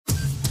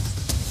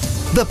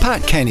The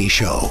Pat Kenny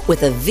Show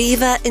with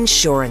Aviva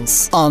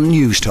Insurance on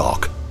News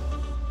Talk.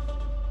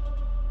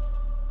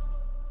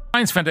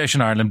 Science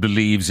Foundation Ireland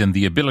believes in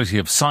the ability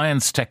of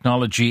science,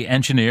 technology,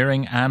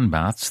 engineering and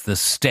maths, the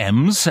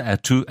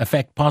STEMs, to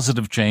affect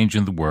positive change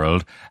in the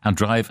world and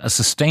drive a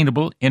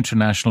sustainable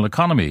international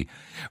economy.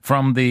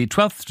 From the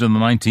 12th to the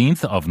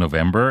 19th of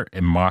November,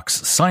 it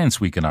marks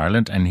Science Week in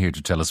Ireland, and here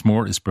to tell us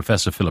more is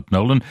Professor Philip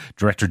Nolan,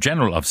 Director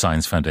General of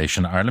Science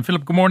Foundation Ireland.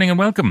 Philip, good morning and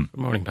welcome.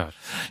 Good morning, Pat.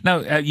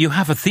 Now, you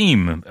have a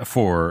theme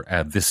for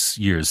this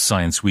year's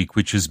Science Week,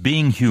 which is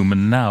being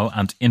human now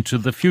and into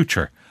the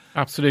future.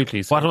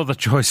 Absolutely. So what other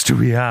choice do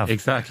we have?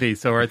 Exactly.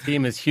 So our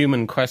theme is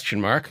human ?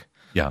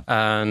 Yeah.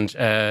 And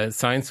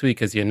Science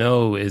Week, as you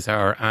know, is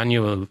our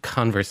annual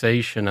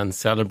conversation and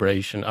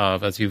celebration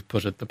of, as you've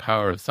put it, the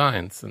power of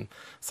science. And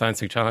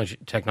science and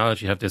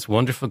technology have this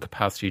wonderful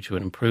capacity to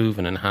improve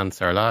and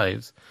enhance our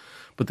lives.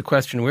 But the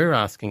question we're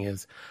asking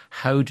is,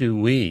 how do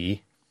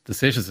we, the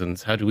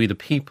citizens, how do we, the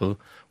people,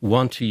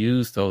 want to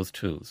use those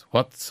tools?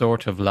 What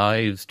sort of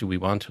lives do we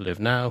want to live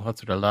now? What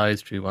sort of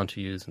lives do we want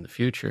to use in the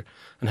future?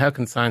 And how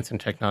can science and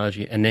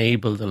technology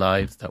enable the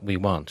lives that we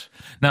want?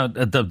 Now,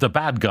 the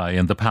bad guy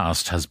in the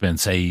past has been,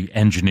 say,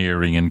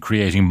 engineering and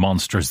creating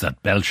monsters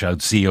that belch out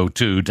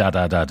CO2,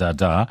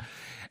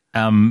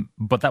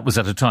 but that was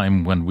at a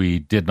time when we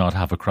did not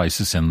have a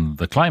crisis in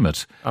the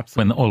climate,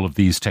 Absolutely. when all of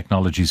these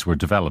technologies were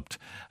developed.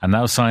 And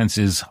now science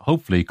is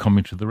hopefully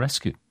coming to the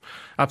rescue.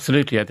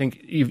 Absolutely. I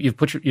think you've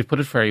put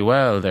it very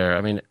well there.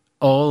 I mean,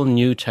 all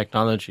new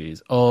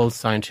technologies, all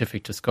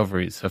scientific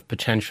discoveries have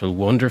potential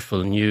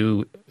wonderful,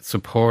 new,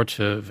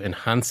 supportive,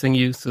 enhancing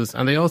uses,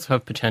 and they also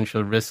have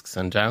potential risks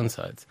and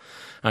downsides.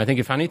 And I think,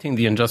 if anything,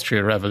 the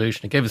Industrial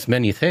Revolution, it gave us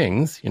many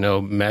things,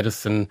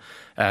 medicine,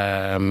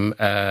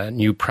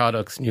 new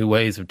products, new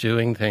ways of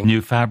doing things.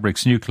 New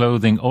fabrics, new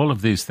clothing, all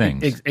of these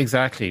things.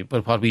 Exactly.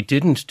 But what we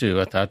didn't do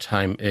at that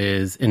time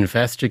is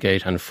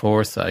investigate and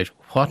foresight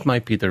what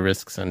might be the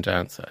risks and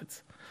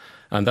downsides.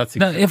 And that's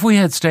now, if we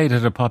had stayed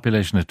at a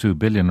population of 2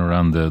 billion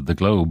around the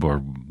globe, or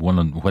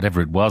whatever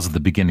it was at the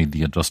beginning of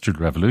the Industrial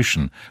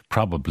Revolution,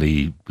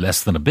 probably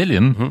less than 1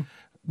 billion,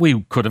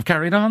 we could have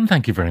carried on.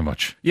 Thank you very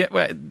much. Yeah,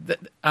 well,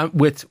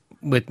 with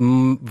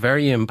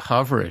very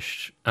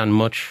impoverished and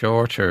much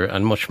shorter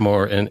and much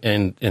more,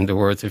 in the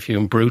words of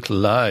Hume, brutal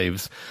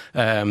lives.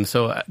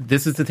 So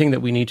this is the thing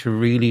that we need to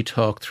really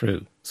talk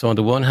through. So on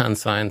the one hand,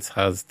 science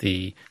has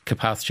the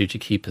capacity to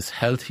keep us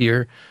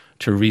healthier,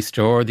 to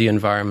restore the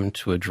environment,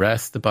 to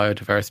address the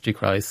biodiversity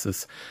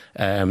crisis,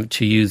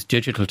 to use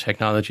digital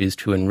technologies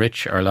to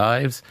enrich our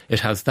lives.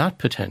 It has that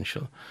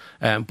potential.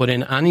 But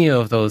in any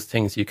of those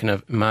things, you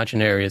can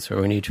imagine areas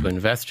where we need to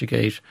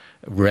investigate,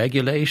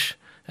 regulate,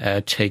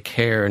 take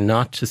care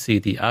not to see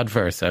the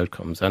adverse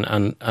outcomes.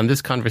 And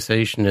this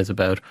conversation is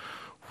about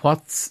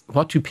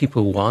what do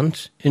people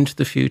want into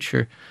the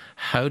future?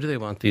 How do they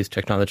want these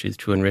technologies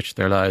to enrich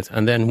their lives?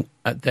 And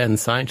then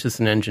scientists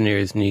and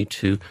engineers need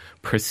to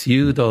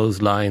pursue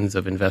those lines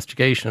of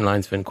investigation and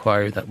lines of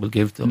inquiry that will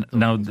give them.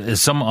 Now,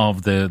 some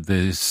of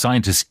the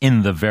scientists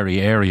in the very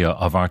area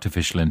of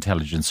artificial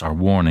intelligence are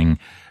warning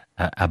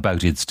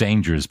about its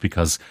dangers,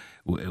 because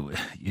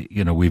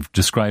we've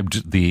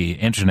described the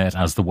internet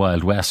as the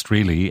Wild West,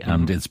 really,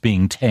 and it's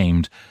being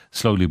tamed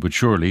slowly but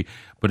surely.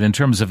 But in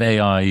terms of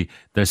AI,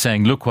 they're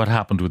saying, look what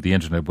happened with the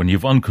internet. When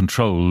you've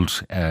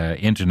uncontrolled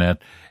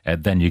internet,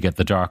 then you get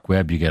the dark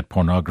web, you get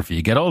pornography,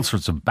 you get all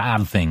sorts of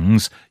bad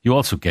things. You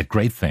also get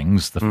great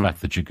things. The fact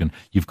that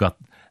you've got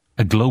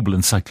a global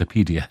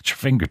encyclopedia at your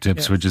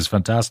fingertips, yes, which is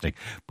fantastic.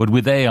 But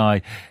with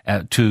AI,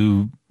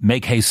 to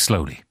make haste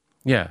slowly.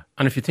 Yeah,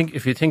 and if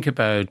you think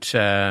about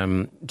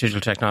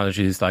digital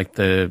technologies like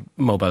the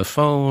mobile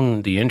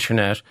phone, the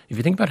internet, if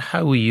you think about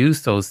how we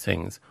use those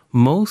things,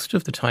 most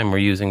of the time we're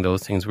using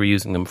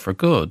them for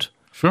good.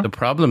 Sure. The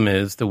problem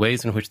is the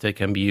ways in which they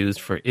can be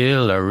used for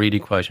ill are really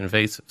quite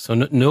invasive. So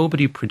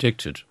nobody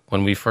predicted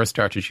when we first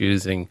started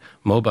using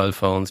mobile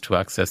phones to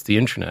access the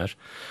internet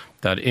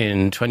that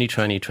in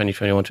 2020,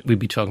 2021, we'd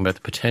be talking about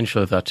the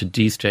potential of that to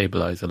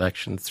destabilize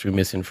elections through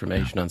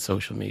misinformation on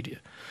social media.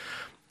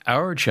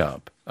 Our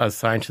job as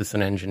scientists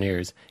and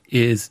engineers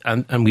is,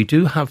 and we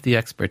do have the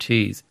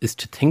expertise, is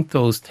to think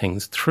those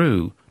things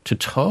through, to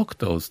talk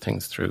those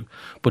things through,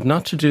 but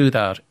not to do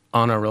that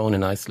on our own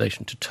in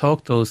isolation, to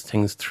talk those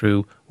things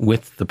through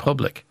with the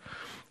public.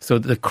 So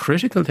the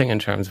critical thing in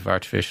terms of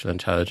artificial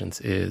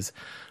intelligence is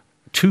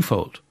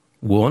twofold.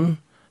 One,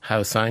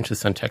 how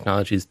scientists and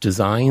technologies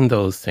design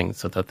those things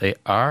so that they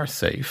are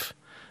safe.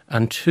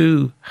 And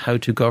two, how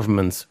do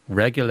governments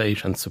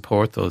regulate and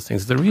support those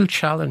things? The real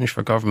challenge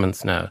for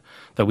governments now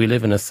that we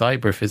live in a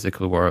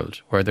cyber-physical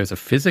world where there's a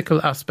physical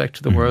aspect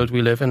to the world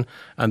we live in,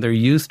 and they're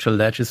used to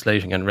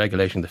legislating and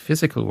regulating the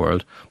physical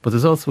world, but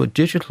there's also a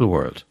digital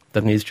world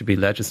that needs to be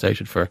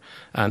legislated for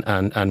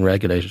and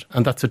regulated.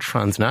 And that's a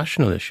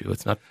transnational issue.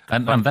 It's not.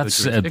 And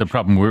that's the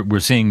problem we're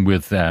seeing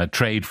with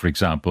trade, for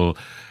example,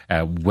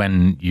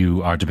 when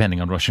you are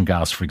depending on Russian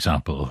gas, for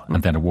example,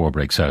 and then a war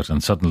breaks out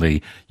and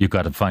suddenly you've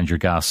got to find your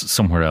gas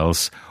somewhere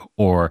else,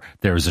 or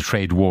there is a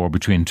trade war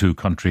between two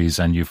countries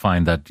and you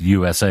find that the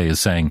USA is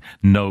saying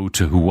no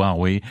to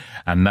Huawei,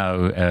 and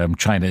now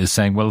China is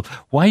saying, well,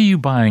 why are you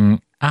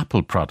buying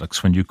Apple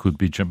products when you could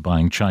be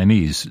buying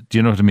Chinese? Do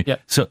you know what I mean? Yeah.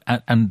 So,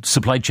 and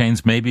supply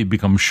chains maybe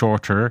become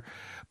shorter,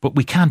 but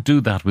we can't do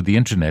that with the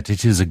internet.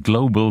 It is a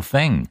global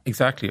thing.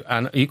 Exactly.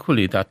 And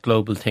equally, that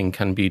global thing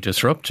can be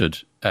disrupted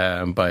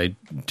by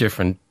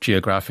different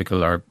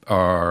geographical or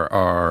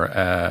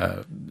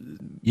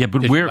yeah,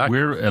 but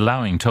we're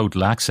allowing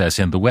total access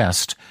in the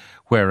West,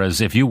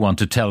 whereas if you want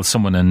to tell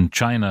someone in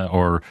China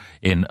or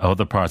in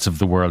other parts of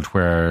the world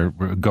where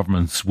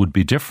governments would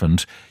be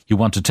different, you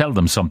want to tell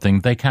them something,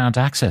 they can't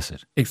access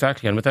it.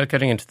 Exactly. And without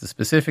getting into the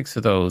specifics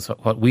of those,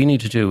 what we need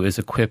to do is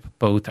equip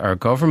both our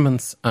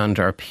governments and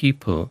our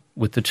people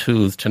with the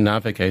tools to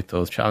navigate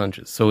those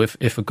challenges. So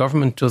if a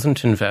government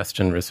doesn't invest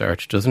in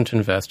research, doesn't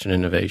invest in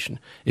innovation,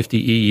 if the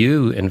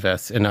EU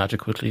invests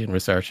inadequately in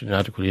research and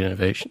inadequately in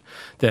innovation,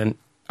 then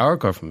our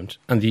government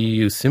and the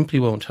EU simply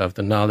won't have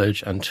the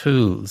knowledge and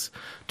tools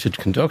to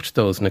conduct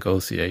those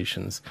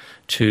negotiations,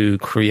 to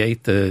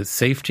create the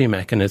safety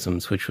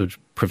mechanisms which would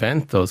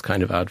prevent those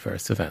kind of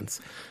adverse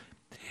events.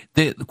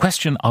 The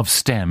question of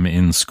STEM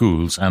in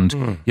schools, and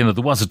there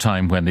was a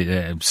time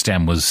when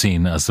STEM was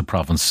seen as the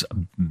province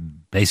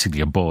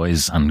basically of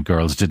boys, and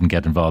girls didn't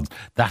get involved.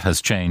 That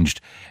has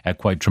changed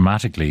quite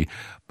dramatically.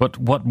 But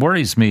what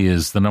worries me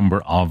is the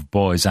number of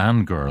boys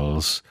and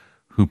girls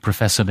who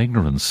profess an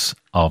ignorance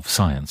of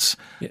science.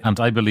 Yeah. And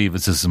I believe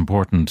it's as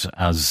important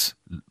as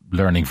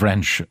learning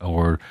French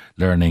or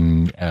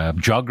learning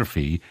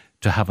geography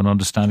to have an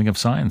understanding of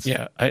science.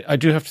 Yeah, I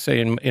do have to say,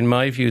 in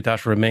my view,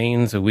 that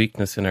remains a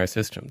weakness in our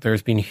system.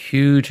 There's been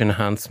huge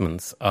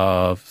enhancements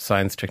of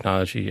science,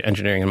 technology,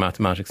 engineering and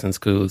mathematics in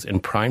schools, in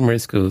primary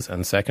schools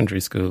and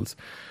secondary schools,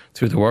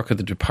 through the work of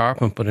the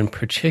department, but in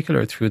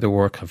particular through the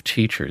work of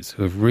teachers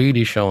who have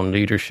really shown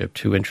leadership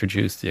to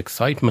introduce the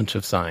excitement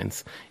of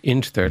science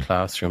into their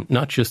classroom,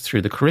 not just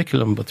through the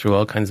curriculum, but through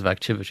all kinds of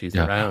activities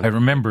around. I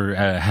remember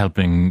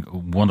helping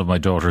one of my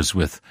daughters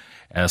with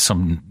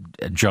some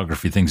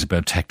geography things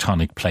about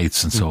tectonic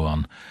plates and so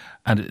on.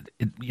 And,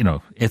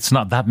 it's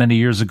not that many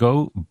years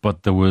ago,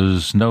 but there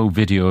was no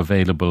video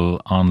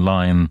available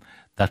online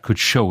that could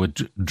show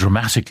it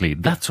dramatically.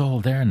 That's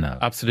all there now.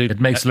 Absolutely. It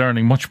makes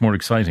learning much more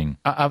exciting.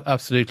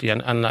 Absolutely.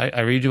 And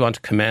I really do want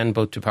to commend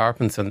both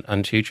departments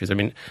and teachers. I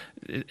mean,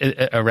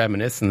 a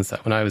reminiscence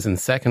that when I was in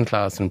second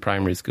class in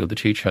primary school, the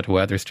teacher had a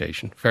weather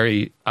station,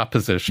 very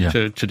opposite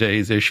to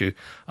today's issue.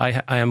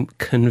 I am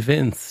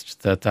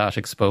convinced that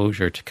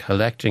exposure to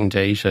collecting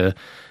data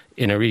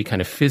in a really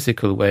kind of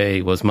physical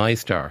way was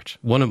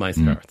one of my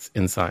starts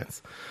in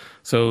science.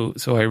 So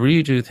I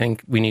really do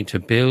think we need to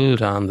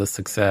build on the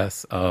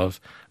success of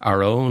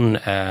our own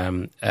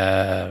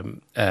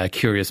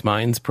Curious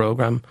Minds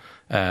programme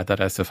that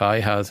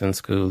SFI has in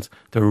schools,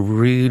 the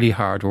really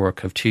hard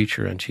work of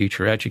teacher and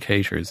teacher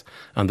educators,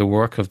 and the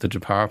work of the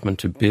department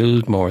to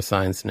build more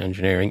science and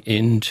engineering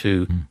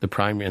into the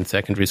primary and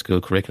secondary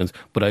school curriculums.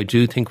 But I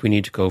do think we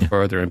need to go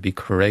further and be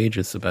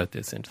courageous about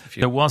this into the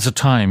future. There was a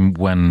time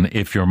when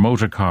if your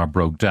motor car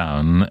broke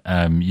down,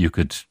 you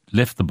could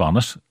lift the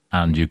bonnet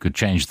and you could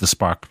change the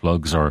spark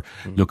plugs or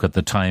look at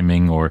the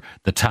timing or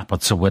the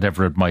tappets or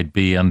whatever it might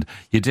be. And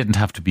you didn't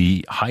have to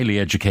be highly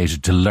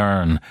educated to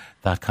learn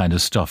that kind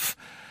of stuff.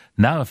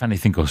 Now, if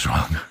anything goes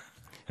wrong,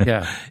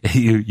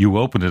 you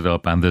open it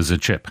up and there's a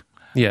chip.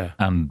 Yeah.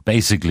 And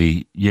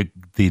basically,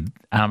 the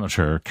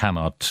amateur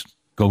cannot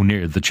go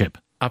near the chip.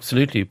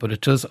 Absolutely. But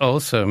it does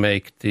also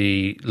make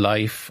the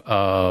life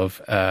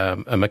of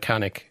a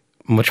mechanic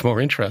much more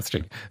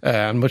interesting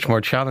and much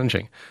more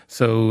challenging.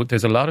 So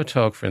there's a lot of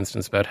talk, for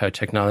instance, about how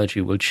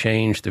technology will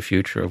change the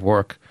future of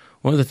work.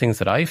 One of the things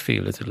that I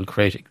feel is it'll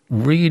create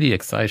really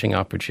exciting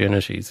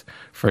opportunities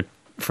for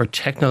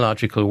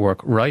technological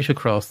work right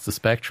across the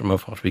spectrum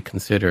of what we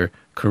consider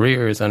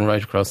careers and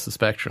right across the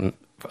spectrum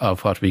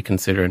of what we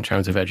consider in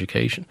terms of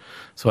education.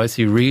 So I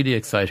see really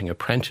exciting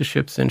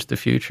apprenticeships into the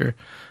future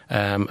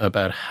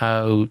about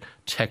how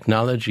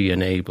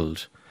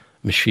technology-enabled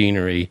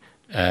machinery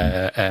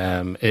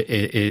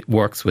it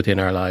works within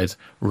our lives,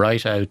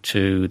 right out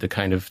to the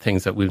kind of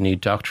things that we'll need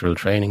doctoral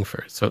training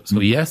for. So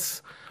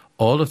yes,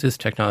 all of this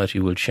technology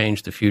will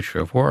change the future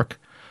of work,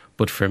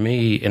 but for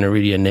me, in a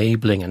really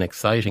enabling and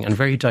exciting and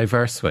very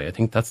diverse way. I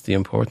think that's the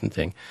important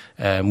thing.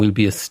 We'll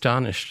be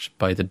astonished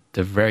by the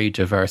very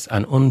diverse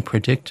and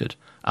unpredicted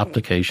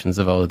applications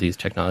of all of these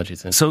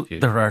technologies. So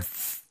there are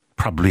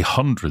probably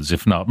hundreds,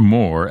 if not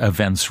more,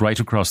 events right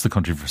across the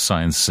country for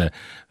Science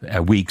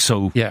Week.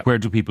 So where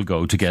do people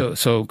go to get...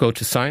 So go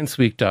to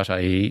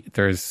scienceweek.ie.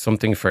 There's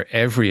something for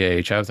every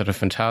age. I was at a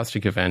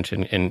fantastic event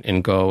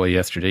in Galway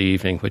yesterday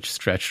evening, which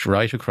stretched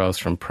right across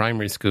from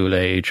primary school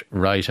age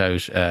right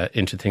out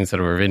into things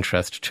that were of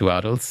interest to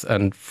adults.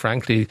 And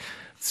frankly,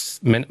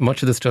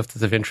 much of the stuff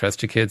that's of interest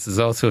to kids is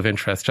also of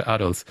interest to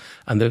adults.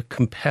 And the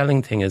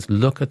compelling thing is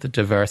look at the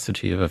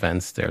diversity of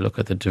events there, look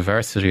at the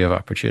diversity of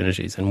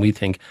opportunities. And we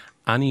think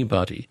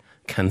anybody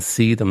can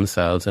see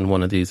themselves in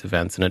one of these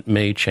events and it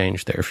may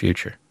change their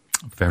future.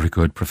 Very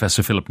good.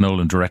 Professor Philip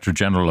Nolan, Director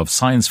General of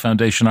Science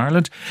Foundation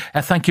Ireland.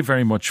 Thank you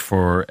very much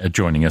for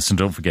joining us. And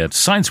don't forget,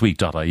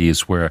 scienceweek.ie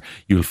is where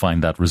you'll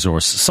find that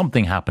resource.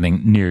 Something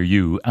happening near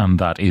you, and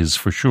that is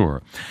for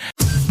sure.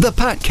 The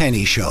Pat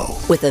Kenny Show.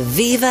 With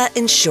Aviva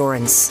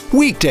Insurance.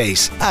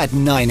 Weekdays at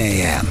 9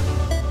 a.m.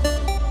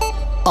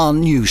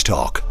 on News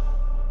Talk.